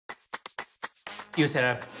You set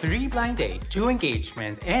up 3 blind dates, 2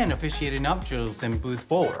 engagements, and officiated nuptials in booth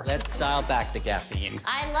 4. Let's dial back the caffeine.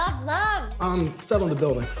 I love. Settle the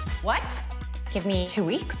building. What? Give me 2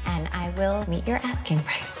 weeks, and I will meet your asking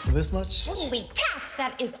price. This much? Holy cats,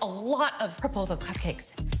 that is a lot of proposal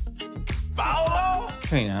cupcakes. Paolo!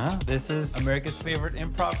 Trina, this is America's favorite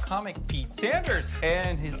improv comic, Pete Sanders,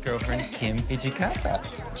 and his girlfriend, Kim Hijikata.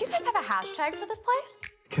 Do you guys have a hashtag for this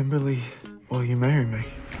place? Kimberly, will you marry me?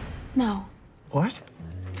 No. What?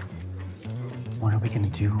 What are we gonna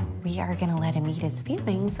do? We are gonna let him eat his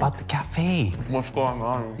feelings. About the cafe. What's going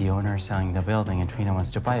on? The owner is selling the building and Trina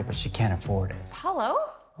wants to buy it, but she can't afford it. Paulo?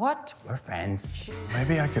 What? We're friends.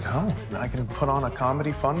 Maybe I could help. I can put on a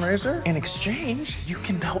comedy fundraiser. In exchange, you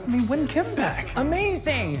can help me win Kim back.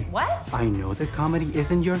 Amazing! What? I know that comedy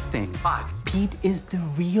isn't your thing, but Pete is the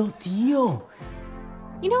real deal.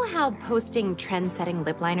 You know how posting trend-setting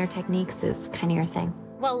lip liner techniques is kind of your thing?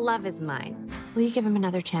 Well, love is mine. Will you give him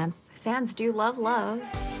another chance? Fans do love love.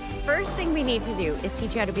 First thing we need to do is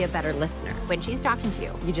teach you how to be a better listener. When she's talking to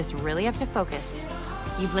you, you just really have to focus.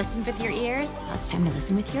 You've listened with your ears, now it's time to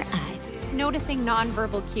listen with your eyes. Noticing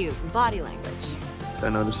nonverbal cues, body language. I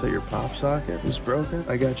noticed that your pop socket was broken.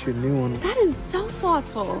 I got you a new one. That is so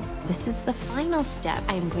thoughtful. This is the final step.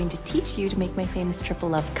 I am going to teach you to make my famous triple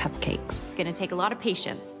love cupcakes. It's gonna take a lot of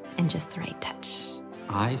patience and just the right touch.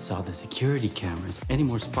 I saw the security cameras. Any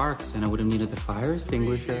more sparks and I would have needed the fire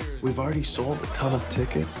extinguisher. We've already sold a ton of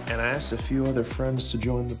tickets, and I asked a few other friends to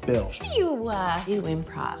join the bill. You, do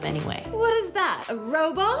improv anyway. What is that, a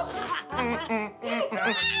robot? I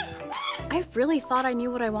really thought I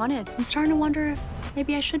knew what I wanted. I'm starting to wonder if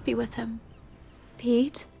maybe I should be with him.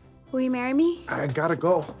 Pete, will you marry me? I gotta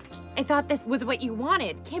go. I thought this was what you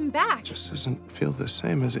wanted. Kim back. Just doesn't feel the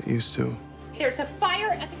same as it used to. There's a fire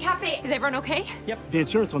at the cafe. Is everyone okay? Yep. The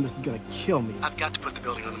insurance on this is gonna kill me. I've got to put the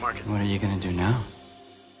building on the market. What are you gonna do now?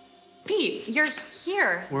 Pete, you're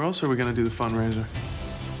here. Where else are we gonna do the fundraiser?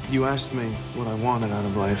 You asked me what I wanted out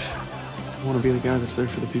of life. I want to be the guy that's there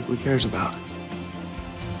for the people he cares about.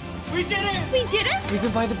 We did it! We did it? We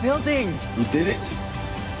can buy the building! You did it.